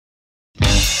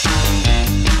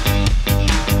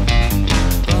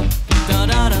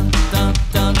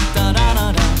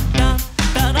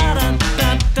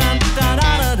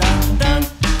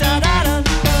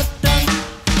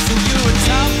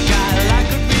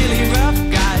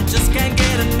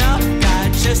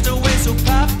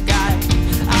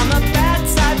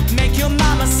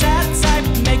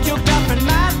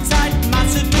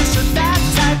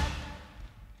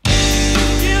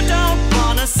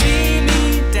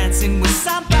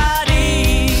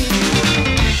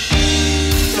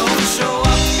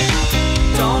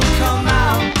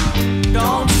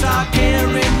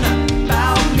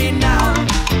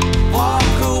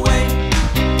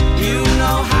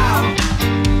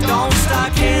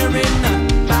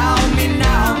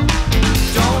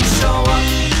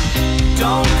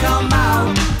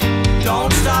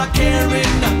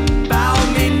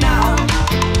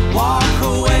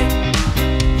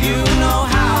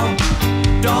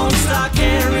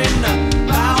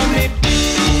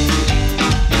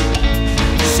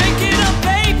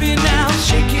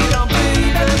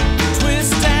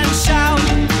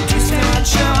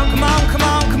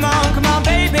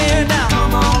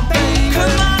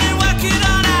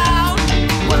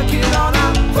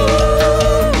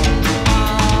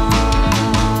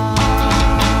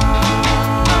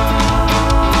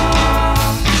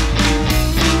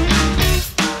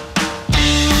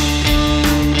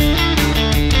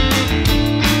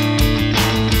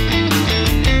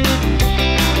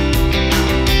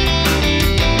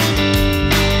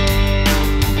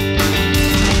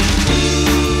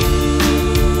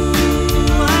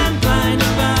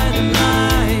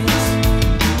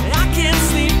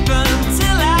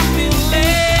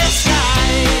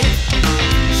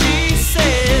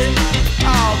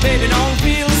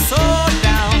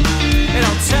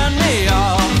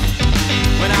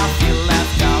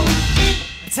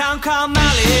called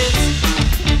Malice.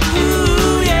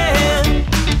 Ooh yeah,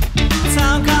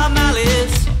 town called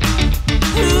Malice.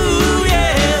 Ooh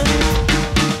yeah.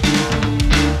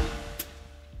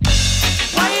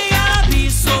 Why you gotta be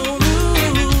so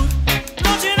rude?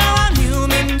 Don't you know I'm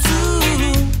human too?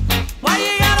 Why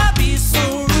you gotta be so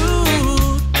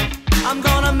rude? I'm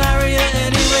gonna marry you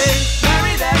anyway.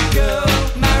 Marry that girl.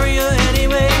 Marry her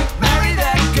anyway. Marry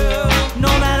that girl.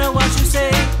 No matter what you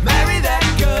say. Marry that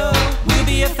girl. We'll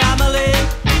be a family.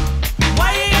 Why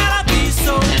you gotta be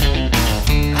so?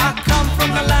 I come from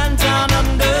the land down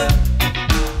under,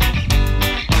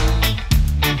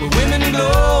 where women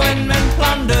glow and men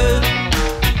plunder.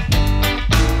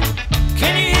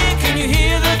 Can you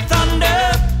hear the thunder?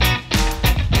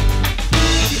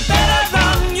 You better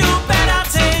run, you better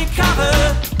take cover.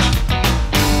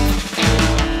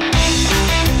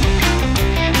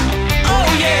 Oh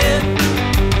yeah,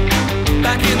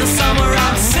 back in the summer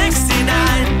of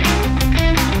 '69.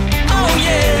 Oh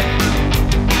yeah,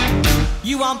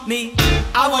 you want me,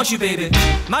 I want you, baby,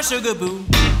 my sugar boo.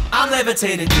 I'm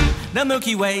levitating, the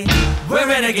Milky Way, we're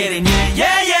renegading,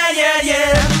 yeah, yeah, yeah, yeah,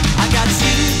 yeah. I got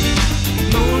you,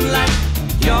 moonlight,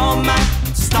 you're my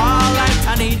starlight.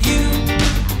 I need you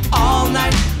all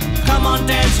night, come on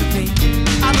dance with me.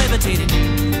 I'm levitating,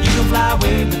 you can fly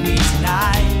away with me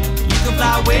tonight. You can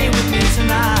fly away with me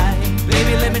tonight.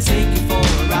 Baby, let me take you for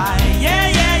a ride. Yeah,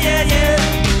 yeah, yeah, yeah.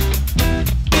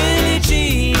 Billie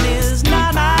Jean is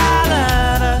not my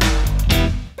lover.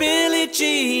 Billie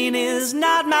Jean is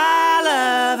not my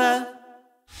lover.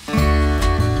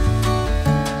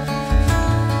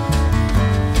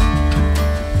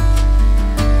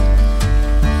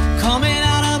 Coming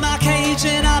out of my cage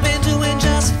and I've been doing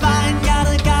just fine.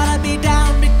 Gotta be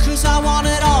down because I want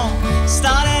it all.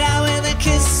 Started out with a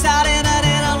kiss, out in a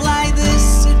dinner like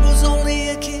this. It was only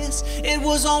a kiss, it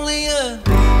was only a.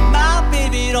 My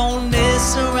baby don't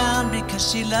mess around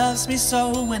because she loves me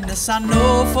so, and this I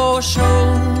know for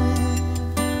sure.